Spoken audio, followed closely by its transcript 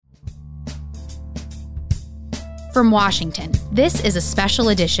From Washington, this is a special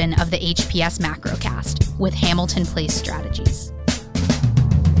edition of the HPS Macrocast with Hamilton Place Strategies.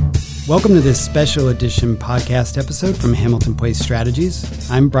 Welcome to this special edition podcast episode from Hamilton Place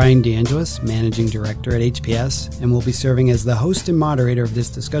Strategies. I'm Brian DeAngelis, Managing Director at HPS, and will be serving as the host and moderator of this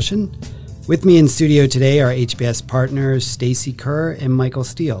discussion. With me in studio today are HPS partners Stacey Kerr and Michael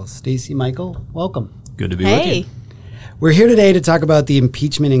Steele. Stacey, Michael, welcome. Good to be with you. We're here today to talk about the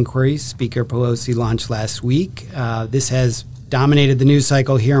impeachment inquiry Speaker Pelosi launched last week. This has dominated the news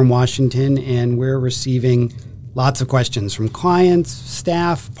cycle here in Washington, and we're receiving lots of questions from clients,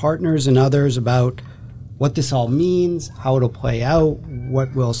 staff, partners, and others about what this all means, how it'll play out,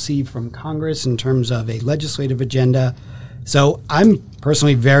 what we'll see from Congress in terms of a legislative agenda. So I'm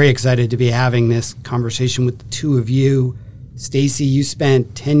personally very excited to be having this conversation with the two of you. Stacey, you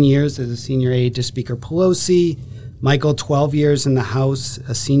spent 10 years as a senior aide to Speaker Pelosi. Michael, 12 years in the House,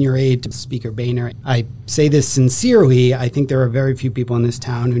 a senior aide to Speaker Boehner. I say this sincerely. I think there are very few people in this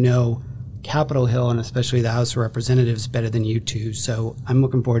town who know Capitol Hill and especially the House of Representatives better than you two. So I'm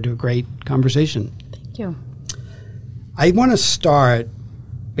looking forward to a great conversation. Thank you. I want to start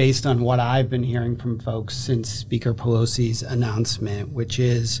based on what I've been hearing from folks since Speaker Pelosi's announcement, which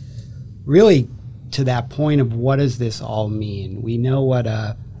is really to that point of what does this all mean? We know what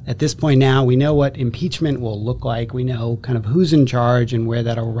at this point now, we know what impeachment will look like. We know kind of who's in charge and where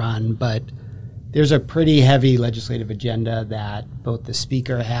that'll run, but there's a pretty heavy legislative agenda that both the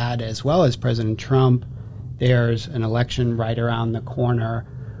Speaker had as well as President Trump. There's an election right around the corner.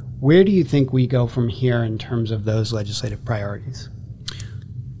 Where do you think we go from here in terms of those legislative priorities?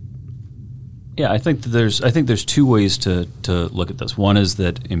 Yeah, I think there's two ways to look at this. One is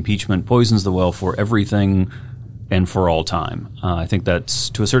that impeachment poisons the well for everything and for all time. I think that's,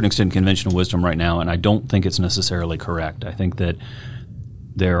 to a certain extent, conventional wisdom right now, and I don't think it's necessarily correct. I think that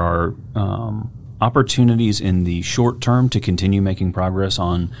there are opportunities in the short term to continue making progress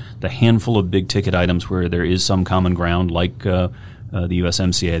on the handful of big-ticket items where there is some common ground, like the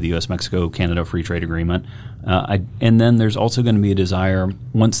USMCA, the U.S.-Mexico-Canada Free Trade Agreement. And then there's also going to be a desire,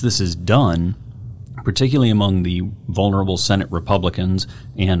 once this is done, particularly among the vulnerable Senate Republicans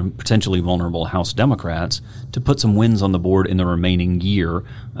and potentially vulnerable House Democrats, to put some wins on the board in the remaining year.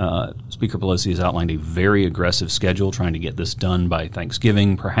 Speaker Pelosi has outlined a very aggressive schedule, trying to get this done by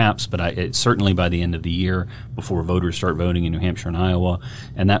Thanksgiving, perhaps, but certainly by the end of the year, before voters start voting in New Hampshire and Iowa.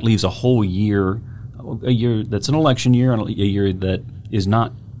 And that leaves a whole year, a year that's an election year, and a year that is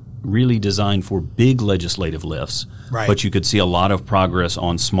not really designed for big legislative lifts, right. But you could see a lot of progress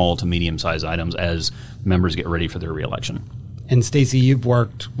on small to medium-sized items as members get ready for their reelection. And Stacey, you've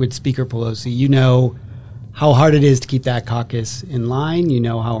worked with Speaker Pelosi. You know how hard it is to keep that caucus in line. You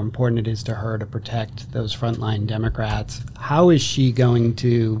know how important it is to her to protect those frontline Democrats. How is she going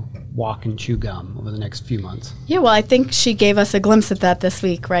to walk and chew gum over the next few months? Yeah, well, I think she gave us a glimpse at that this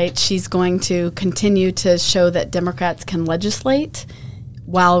week, right? She's going to continue to show that Democrats can legislate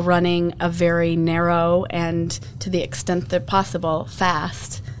while running a very narrow and, to the extent that possible,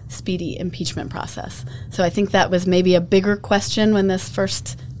 fast, speedy impeachment process. So I think that was maybe a bigger question when this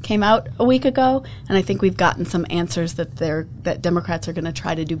first came out a week ago, and I think we've gotten some answers that Democrats are going to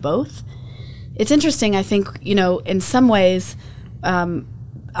try to do both. It's interesting, I think, in some ways, on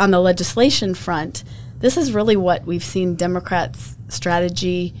the legislation front, this is really what we've seen Democrats'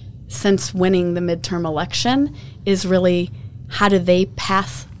 strategy since winning the midterm election is really how do they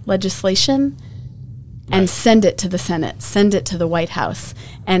pass legislation and send it to the Senate, send it to the White House.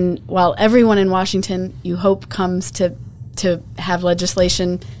 And while everyone in Washington, you hope, comes to have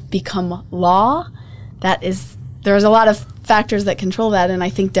legislation become law, there's a lot of factors that control that, and I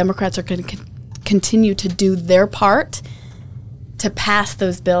think Democrats are going to continue to do their part to pass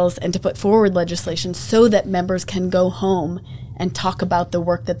those bills and to put forward legislation so that members can go home and talk about the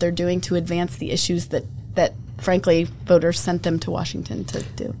work that they're doing to advance the issues that frankly, voters sent them to Washington to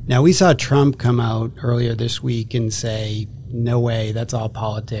do. Now, we saw Trump come out earlier this week and say, no way, that's all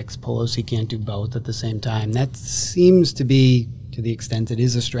politics. Pelosi can't do both at the same time. That seems to be, to the extent it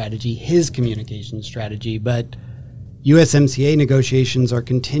is a strategy, his communication strategy. But USMCA negotiations are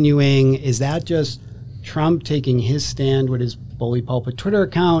continuing. Is that just Trump taking his stand with his Bully Pulpit Twitter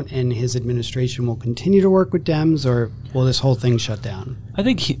account and his administration will continue to work with Dems, or will this whole thing shut down? I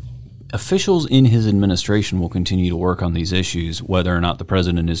think officials in his administration will continue to work on these issues, whether or not the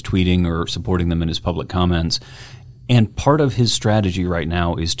president is tweeting or supporting them in his public comments. And part of his strategy right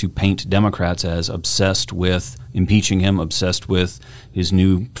now is to paint Democrats as obsessed with impeaching him, obsessed with his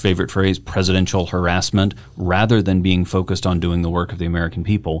new favorite phrase, presidential harassment, rather than being focused on doing the work of the American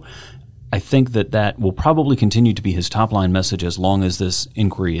people. I think that will probably continue to be his top-line message as long as this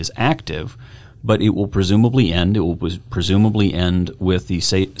inquiry is active. but it will presumably end. It will presumably end with the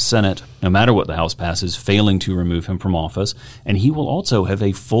Senate, no matter what the House passes, failing to remove him from office. And he will also have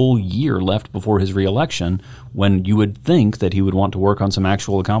a full year left before his reelection, when you would think that he would want to work on some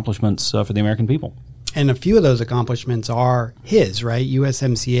actual accomplishments for the American people. And a few of those accomplishments are his, right?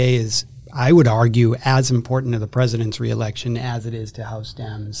 USMCA is, I would argue, as important to the president's reelection as it is to House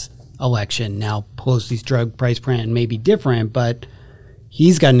Dems' election. Now, Pelosi's drug price plan may be different, but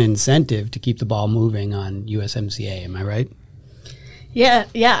he's got an incentive to keep the ball moving on USMCA. Am I right? Yeah.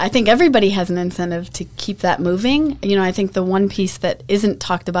 I think everybody has an incentive to keep that moving. I think the one piece that isn't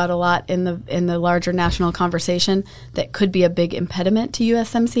talked about a lot in the larger national conversation that could be a big impediment to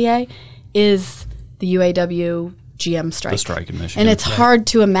USMCA is the UAW GM strike. The strike in Michigan. And it's hard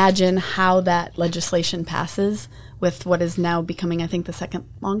to imagine how that legislation passes with what is now becoming, I think, the second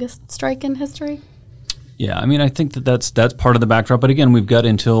longest strike in history. Yeah, I mean, I think that's part of the backdrop. But again, we've got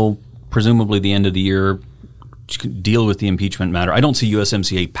until presumably the end of the year to deal with the impeachment matter. I don't see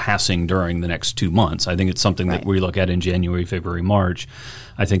USMCA passing during the next 2 months. I think it's something that we look at in January, February, March.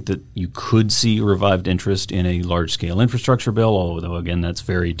 I think that you could see revived interest in a large-scale infrastructure bill, although, again, that's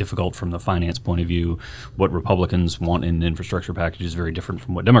very difficult from the finance point of view. What Republicans want in an infrastructure package is very different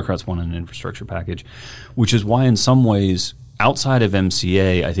from what Democrats want in an infrastructure package, which is why in some ways, outside of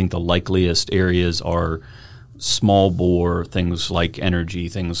MCA, I think the likeliest areas are small bore, things like energy,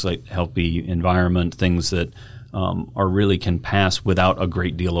 things like healthy environment, things that are really can pass without a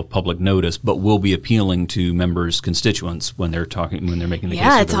great deal of public notice, but will be appealing to members' constituents when they're making the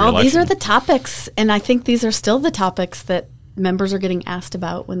case for the reelection. These are the topics, and I think these are still the topics that members are getting asked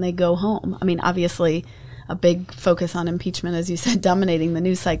about when they go home. I mean, obviously, a big focus on impeachment, as you said, dominating the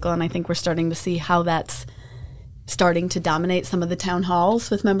news cycle, and I think we're starting to see how that's starting to dominate some of the town halls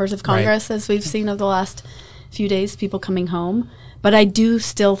with members of Congress, as we've seen over the last few days, people coming home. But I do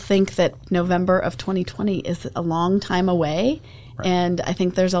still think that November of 2020 is a long time away, and I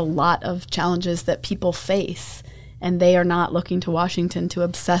think there's a lot of challenges that people face, and they are not looking to Washington to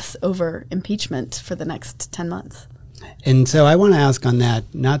obsess over impeachment for the next 10 months. And so I want to ask on that,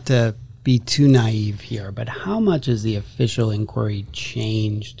 not to be too naive here, but how much has the official inquiry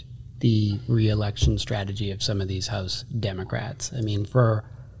changed the reelection strategy of some of these House Democrats? I mean, for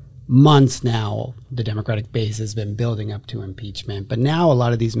months now, the Democratic base has been building up to impeachment, but now a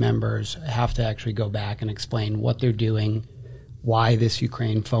lot of these members have to actually go back and explain what they're doing, why this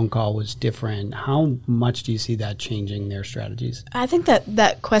Ukraine phone call was different. How much do you see that changing their strategies? I think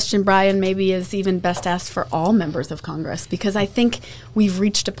that question, Brian, maybe is even best asked for all members of Congress, because I think we've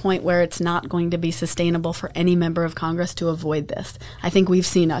reached a point where it's not going to be sustainable for any member of Congress to avoid this. I think we've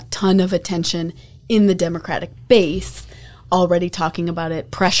seen a ton of attention in the Democratic base already talking about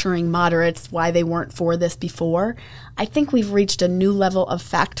it, pressuring moderates why they weren't for this before. I think we've reached a new level of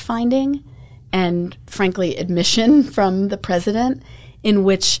fact-finding and, frankly, admission from the president in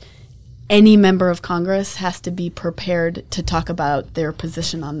which any member of Congress has to be prepared to talk about their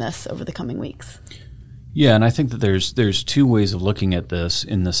position on this over the coming weeks. Yeah, and I think that there's two ways of looking at this,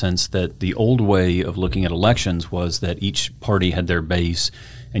 in the sense that the old way of looking at elections was that each party had their base,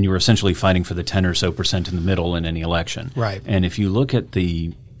 and you were essentially fighting for the 10 or so % in the middle in any election. Right. And if you look at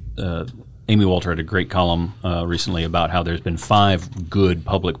the Amy Walter had a great column recently about how there's been 5 good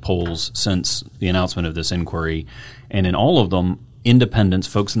public polls since the announcement of this inquiry, and in all of them, independents,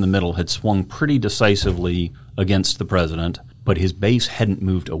 folks in the middle, had swung pretty decisively against the president, but his base hadn't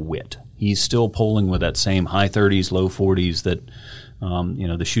moved a whit. He's still polling with that same high 30s, low 40s that,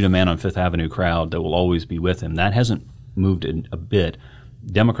 the shoot a man on Fifth Avenue crowd that will always be with him. That hasn't moved a bit.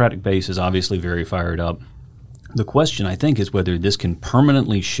 Democratic base is obviously very fired up. The question, I think, is whether this can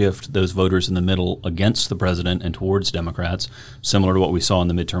permanently shift those voters in the middle against the president and towards Democrats, similar to what we saw in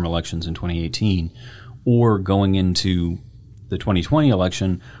the midterm elections in 2018, or going into the 2020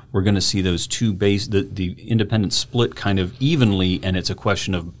 election, we're going to see those two base, the independents split kind of evenly, and it's a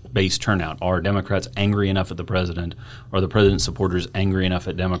question of base turnout. Are Democrats angry enough at the president? Are the president's supporters angry enough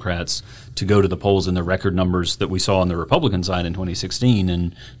at Democrats to go to the polls in the record numbers that we saw on the Republican side in 2016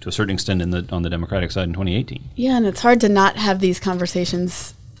 and to a certain extent on the Democratic side in 2018? Yeah, and it's hard to not have these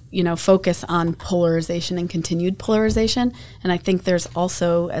conversations, focus on polarization and continued polarization. And I think there's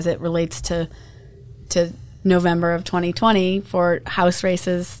also, as it relates to November of 2020 for House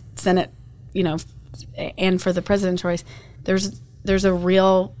races, Senate, and for the presidential race, there's a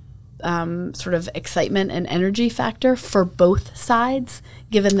real sort of excitement and energy factor for both sides,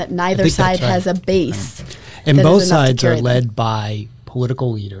 given that neither side has a base. Right. And both sides are led by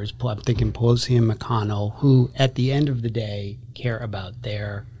political leaders. I'm thinking Pelosi and McConnell, who at the end of the day care about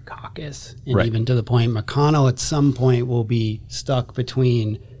their caucus. And even to the point, McConnell at some point will be stuck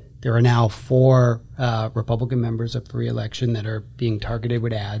between There are now 4 Republican members up for re-election that are being targeted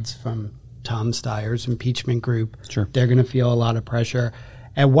with ads from Tom Steyer's impeachment group. Sure. They're going to feel a lot of pressure.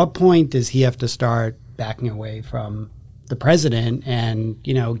 At what point does he have to start backing away from the president and,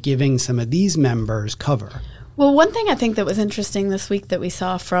 giving some of these members cover? Well, one thing I think that was interesting this week that we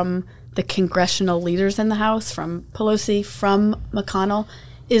saw from the congressional leaders in the House, from Pelosi, from McConnell,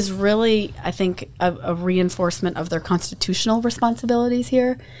 is really, I think, a reinforcement of their constitutional responsibilities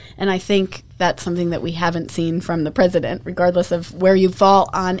here. And I think that's something that we haven't seen from the president, regardless of where you fall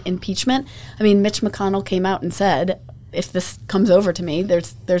on impeachment. I mean, Mitch McConnell came out and said, if this comes over to me,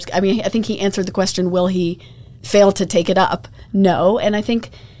 I think he answered the question, will he fail to take it up? No. And I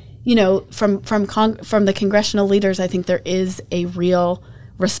think, from the congressional leaders, I think there is a real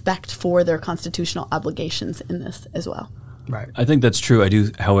respect for their constitutional obligations in this as well. Right. I think that's true. I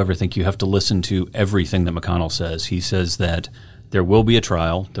do, however, think you have to listen to everything that McConnell says. He says that there will be a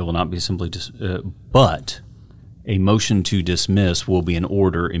trial. There will not be simply but a motion to dismiss will be in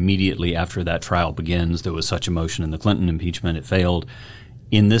order immediately after that trial begins. There was such a motion in the Clinton impeachment. It failed.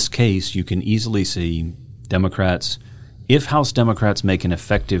 In this case, you can easily see Democrats, if House Democrats make an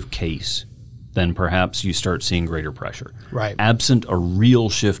effective case, then perhaps you start seeing greater pressure. Right. Absent a real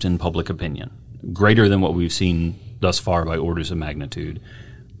shift in public opinion, greater than what we've seen thus far by orders of magnitude,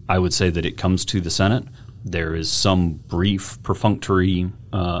 I would say that it comes to the Senate. There is some brief perfunctory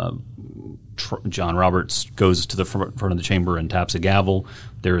John Roberts goes to the front of the chamber and taps a gavel.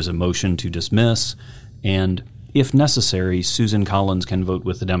 There is a motion to dismiss. And if necessary, Susan Collins can vote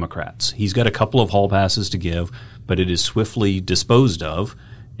with the Democrats. He's got a couple of hall passes to give, but it is swiftly disposed of.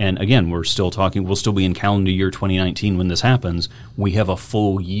 And again, we'll still be in calendar year 2019 when this happens. We have a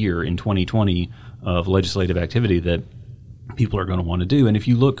full year in 2020 of legislative activity that people are going to want to do. And if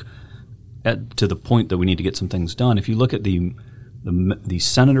you look to the point that we need to get some things done, if you look at the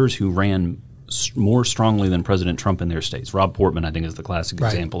senators who ran more strongly than President Trump in their states, Rob Portman, I think, is the classic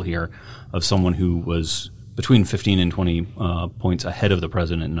example here of someone who was between 15 and 20 points ahead of the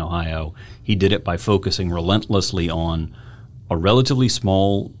president in Ohio. He did it by focusing relentlessly on a relatively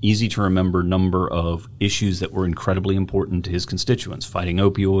small, easy-to-remember number of issues that were incredibly important to his constituents, fighting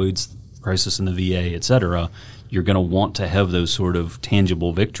opioids, crisis in the VA, et cetera. You're going to want to have those sort of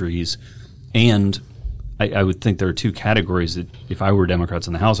tangible victories. And I would think there are 2 categories that if I were Democrats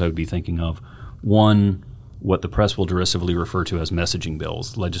in the House, I would be thinking of. One, what the press will derisively refer to as messaging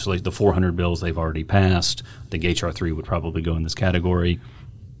bills. The 400 bills they've already passed. I think H.R. 3 would probably go in this category.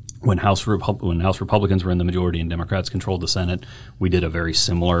 When House Republicans were in the majority and Democrats controlled the Senate, we did a very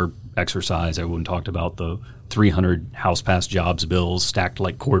similar exercise. Everyone talked about the 300 House-passed jobs bills stacked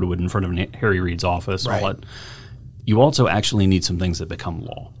like cordwood in front of Harry Reid's office. Right. All that. You also actually need some things that become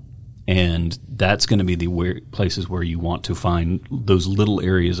law. And that's going to be the places where you want to find those little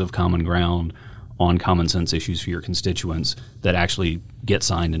areas of common ground on common sense issues for your constituents that actually get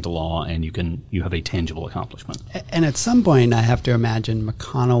signed into law, and you have a tangible accomplishment. And at some point, I have to imagine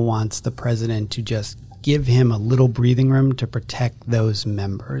McConnell wants the president to just give him a little breathing room to protect those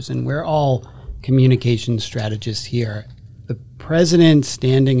members. And we're all communication strategists here. The president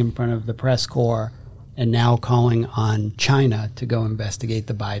standing in front of the press corps and now calling on China to go investigate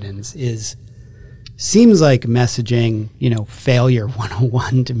the Bidens seems like messaging, failure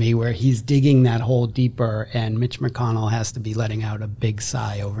 101 to me, where he's digging that hole deeper and Mitch McConnell has to be letting out a big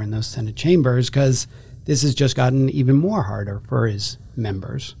sigh over in those Senate chambers because this has just gotten even more harder for his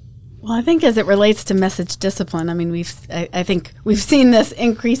members. Well, I think as it relates to message discipline, I mean, I think we've seen this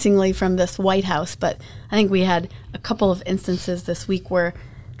increasingly from this White House, but I think we had a couple of instances this week where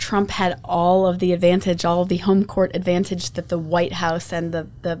Trump had all of the advantage, all of the home court advantage that the White House and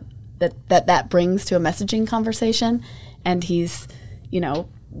that brings to a messaging conversation, and he's,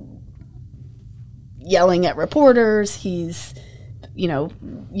 yelling at reporters. He's,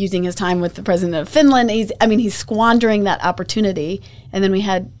 using his time with the president of Finland. He's squandering that opportunity. And then we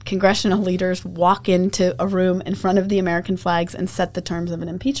had congressional leaders walk into a room in front of the American flags and set the terms of an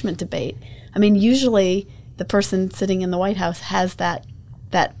impeachment debate. I mean, usually the person sitting in the White House has that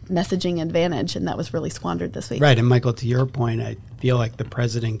messaging advantage, and that was really squandered this week. Right, and Michael, to your point, I feel like the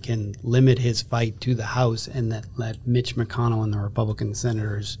president can limit his fight to the House and let Mitch McConnell and the Republican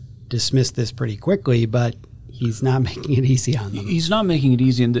senators dismiss this pretty quickly, but he's not making it easy on them. He's not making it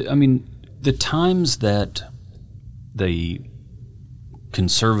easy. And the times that the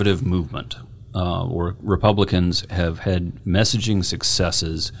conservative movement or Republicans have had messaging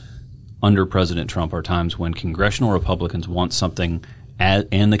successes under President Trump are times when congressional Republicans want something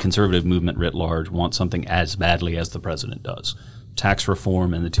and the conservative movement writ large want something as badly as the president does. Tax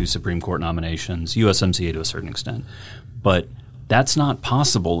reform and the 2 Supreme Court nominations, USMCA to a certain extent. But That's not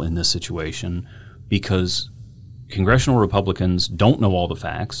possible in this situation because congressional Republicans don't know all the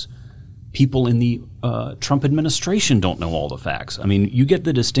facts. People in the Trump administration don't know all the facts. I mean, you get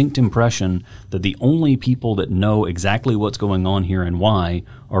the distinct impression that the only people that know exactly what's going on here and why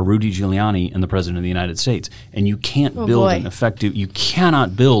are Rudy Giuliani and the President of the United States. And you can't you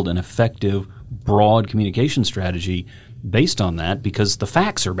cannot build an effective, broad communication strategy based on that because the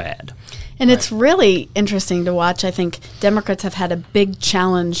facts are bad. And it's really interesting to watch. I think Democrats have had a big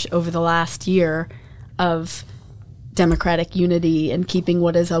challenge over the last year of Democratic unity and keeping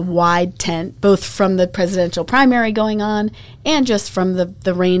what is a wide tent, both from the presidential primary going on and just from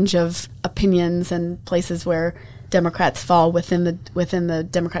the range of opinions and places where Democrats fall within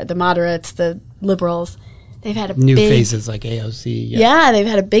the moderates, the liberals. They've had new faces like AOC. Yeah, they've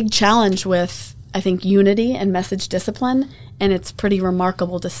had a big challenge with, I think, unity and message discipline, and it's pretty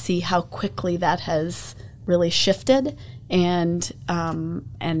remarkable to see how quickly that has really shifted and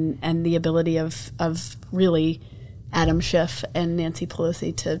the ability of really Adam Schiff and Nancy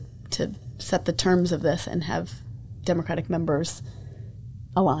Pelosi to set the terms of this and have Democratic members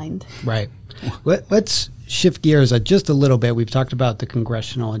aligned. Right. Let's shift gears just a little bit. We've talked about the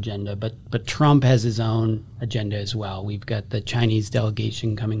congressional agenda, but Trump has his own agenda as well. We've got the Chinese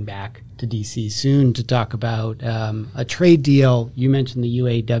delegation coming back to D.C. soon to talk about a trade deal. You mentioned the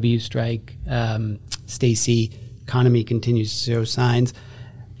UAW strike. Stacey, economy continues to show signs.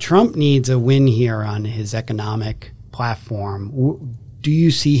 Trump needs a win here on his economic platform. Do you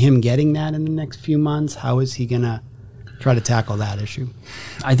see him getting that in the next few months? How is he going to try to tackle that issue?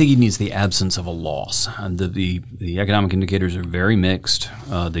 I think he needs the absence of a loss. The economic indicators are very mixed.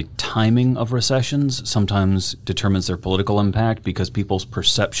 The timing of recessions sometimes determines their political impact because people's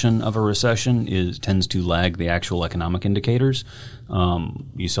perception of a recession tends to lag the actual economic indicators.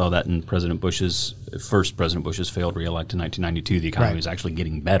 You saw that in President Bush's failed re-elect in 1992. The economy was actually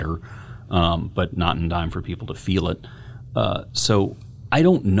getting better, but not in time for people to feel it. So I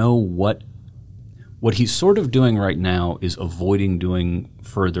don't know what he's sort of doing right now is avoiding doing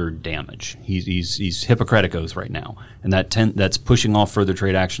further damage. He's Hippocratic Oath right now, and that's pushing off further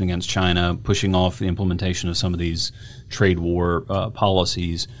trade action against China, pushing off the implementation of some of these trade war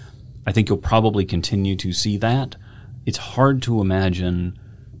policies. I think you'll probably continue to see that. It's hard to imagine,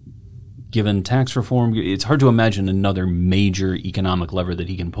 given tax reform, it's hard to imagine another major economic lever that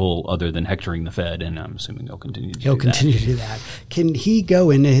he can pull other than hectoring the Fed, and I'm assuming he'll continue to do that. He'll continue to do that. Can he go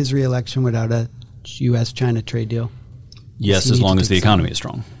into his re-election without a U.S.-China trade deal? Yes, as long as the economy is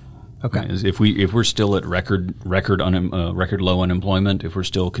strong. Okay. If we're still at record low unemployment, if we're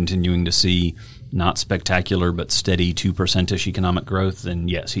still continuing to see not spectacular but steady 2%-ish economic growth, then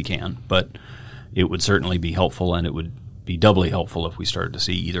yes, he can. But it would certainly be helpful, and it would be doubly helpful if we started to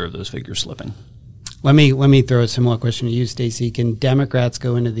see either of those figures slipping. Let me throw a similar question to you, Stacey. Can Democrats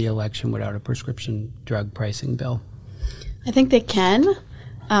go into the election without a prescription drug pricing bill? I think they can.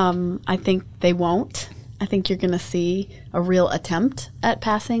 I think they won't. I think you're going to see a real attempt at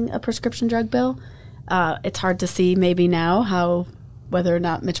passing a prescription drug bill. It's hard to see maybe now whether or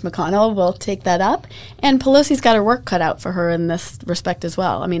not Mitch McConnell will take that up. And Pelosi's got her work cut out for her in this respect as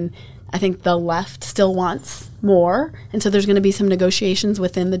well. I mean, I think the left still wants more, and so there's going to be some negotiations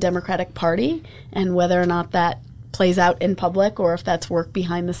within the Democratic Party, and whether or not that plays out in public or if that's work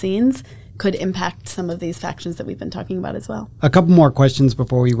behind the scenes could impact some of these factions that we've been talking about as well. A couple more questions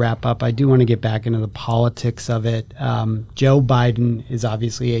before we wrap up. I do want to get back into the politics of it. Joe Biden is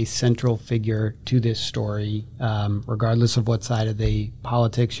obviously a central figure to this story, regardless of what side of the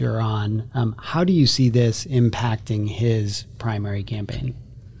politics you're on. How do you see this impacting his primary campaign?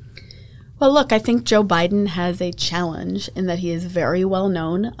 Well, look, I think Joe Biden has a challenge in that he is very well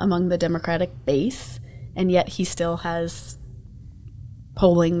known among the Democratic base, and yet he still has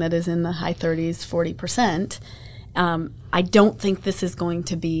polling that is in the high 30s, 40%. I don't think this is going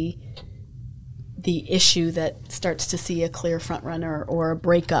to be the issue that starts to see a clear frontrunner or a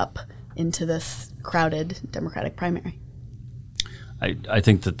breakup into this crowded Democratic primary. I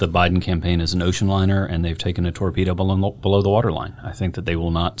think that the Biden campaign is an ocean liner, and they've taken a torpedo below the waterline. I think that they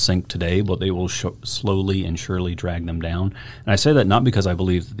will not sink today, but they will slowly and surely drag them down. And I say that not because I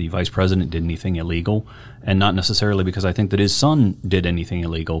believe that the vice president did anything illegal, and not necessarily because I think that his son did anything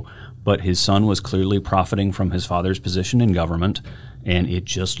illegal, but his son was clearly profiting from his father's position in government, and it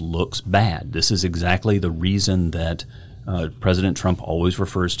just looks bad. This is exactly the reason that President Trump always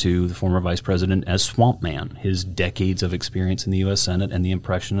refers to the former vice president as Swamp Man, his decades of experience in the U.S. Senate and the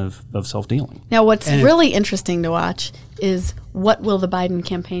impression of self-dealing. Now, what's really interesting to watch is what will the Biden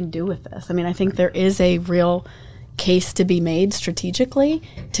campaign do with this? I mean, I think there is a real case to be made strategically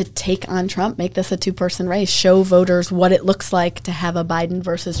to take on Trump, make this a two-person race, show voters what it looks like to have a Biden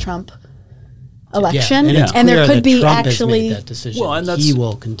versus Trump election. Yeah, and there could be Trump actually has made that decision. Well, and he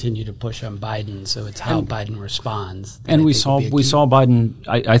will continue to push on Biden, so it's how Biden responds. And we saw Biden,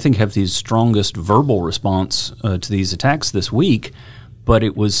 I think, have the strongest verbal response to these attacks this week, but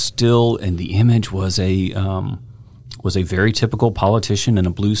it was still, and the image was a very typical politician in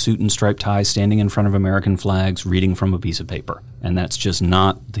a blue suit and striped tie standing in front of American flags reading from a piece of paper. And that's just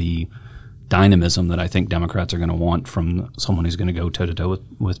not the dynamism that I think Democrats are going to want from someone who's going to go toe-to-toe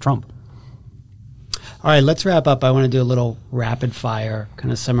with Trump. All right, let's wrap up. I want to do a little rapid fire,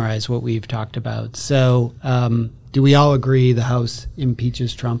 kind of summarize what we've talked about. So do we all agree the House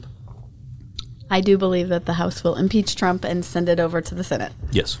impeaches Trump? I do believe that the House will impeach Trump and send it over to the Senate.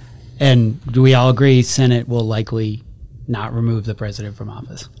 Yes. And do we all agree Senate will likely not remove the president from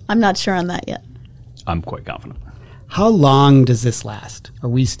office? I'm not sure on that yet. I'm quite confident. How long does this last? Are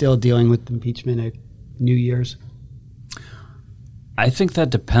we still dealing with impeachment at New Year's? I think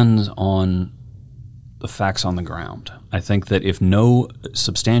that depends on the facts on the ground. I think that if no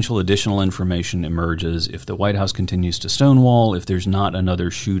substantial additional information emerges, if the White House continues to stonewall, if there's not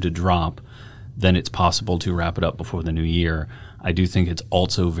another shoe to drop, then it's possible to wrap it up before the new year. I do think it's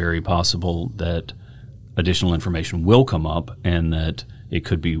also very possible that additional information will come up and that it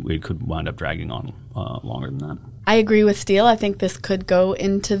could wind up dragging on longer than that. I agree with Steele. I think this could go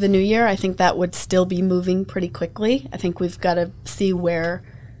into the new year. I think that would still be moving pretty quickly. I think we've got to see where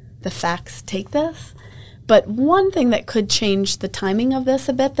the facts take this. But one thing that could change the timing of this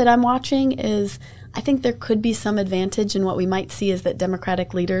a bit that I'm watching is I think there could be some advantage in what we might see is that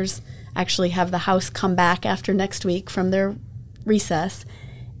Democratic leaders actually have the House come back after next week from their recess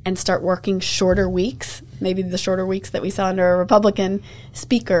and start working shorter weeks, maybe the shorter weeks that we saw under a Republican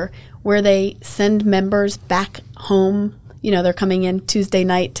speaker, where they send members back home. You know, they're coming in Tuesday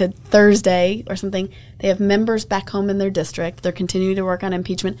night to Thursday or something. They have members back home in their district. They're continuing to work on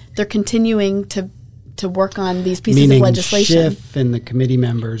impeachment. They're continuing to work on these pieces of legislation. Schiff and the committee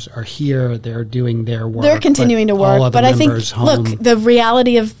members are here. They're doing their work. They're continuing to work. But I think, home. Look, the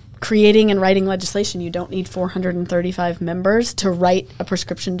reality of creating and writing legislation, you don't need 435 members to write a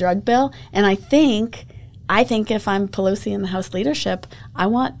prescription drug bill. And I think if I'm Pelosi and the House leadership, I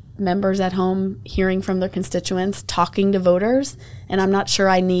want members at home hearing from their constituents, talking to voters. And I'm not sure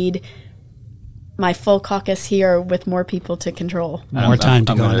I need my full caucus here with more people to control. More time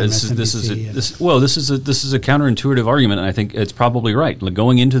to go on this is a counterintuitive argument, and I think it's probably right.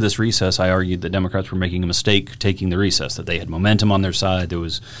 Going into this recess, I argued that Democrats were making a mistake taking the recess, that they had momentum on their side.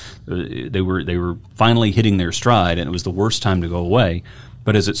 They were finally hitting their stride, and it was the worst time to go away.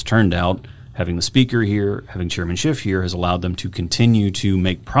 But as it's turned out, having the Speaker here, having Chairman Schiff here has allowed them to continue to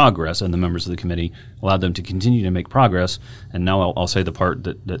make progress, and the members of the committee allowed them to continue to make progress. And now I'll say the part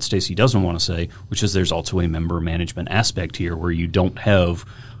that Stacey doesn't want to say, which is there's also a member management aspect here where you don't have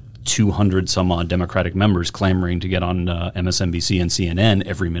 200 some odd Democratic members clamoring to get on MSNBC and CNN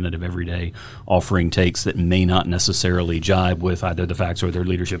every minute of every day offering takes that may not necessarily jibe with either the facts or their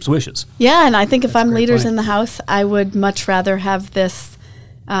leadership's wishes. Yeah, and I think if I'm leaders in the House, I would much rather have this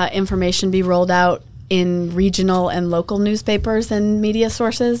information be rolled out in regional and local newspapers and media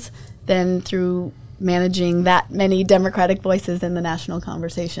sources than through managing that many Democratic voices in the national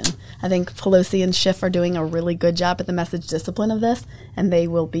conversation. I think Pelosi and Schiff are doing a really good job at the message discipline of this, and they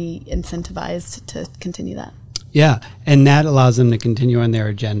will be incentivized to continue that. Yeah, and that allows them to continue on their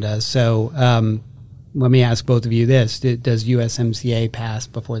agenda. So let me ask both of you this. Does USMCA pass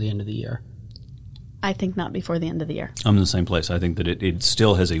before the end of the year? I think not before the end of the year. I'm in the same place. I think that it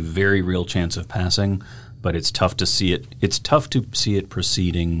still has a very real chance of passing, but it's tough to see it. It's tough to see it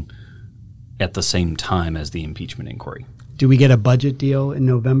proceeding at the same time as the impeachment inquiry. Do we get a budget deal in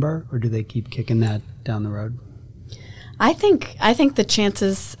November, or do they keep kicking that down the road? I think the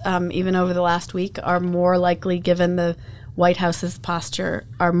chances, even over the last week, are more likely, given the White House's posture,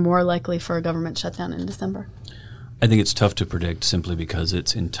 are more likely for a government shutdown in December. I think it's tough to predict simply because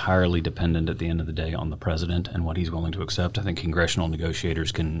it's entirely dependent at the end of the day on the president and what he's willing to accept. I think congressional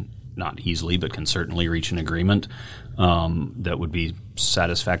negotiators can not easily, but can certainly reach an agreement that would be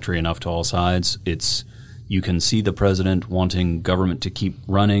satisfactory enough to all sides. You can see the president wanting government to keep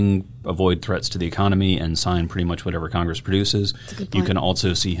running, avoid threats to the economy, and sign pretty much whatever Congress produces. You can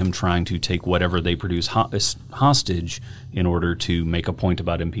also see him trying to take whatever they produce hostage in order to make a point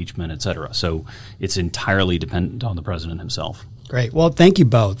about impeachment, et cetera. So it's entirely dependent on the president himself. Great. Well, thank you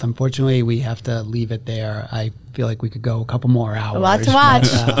both. Unfortunately, we have to leave it there. I feel like we could go a couple more hours. A lot to watch.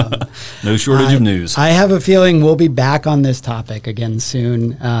 But, no shortage of news. I have a feeling we'll be back on this topic again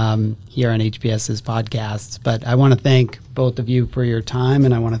soon here on HPS's podcasts. But I want to thank both of you for your time,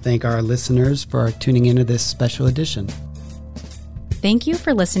 and I want to thank our listeners for tuning into this special edition. Thank you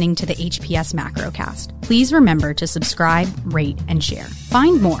for listening to the HPS Macrocast. Please remember to subscribe, rate, and share.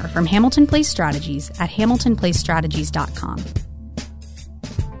 Find more from Hamilton Place Strategies at hamiltonplacestrategies.com.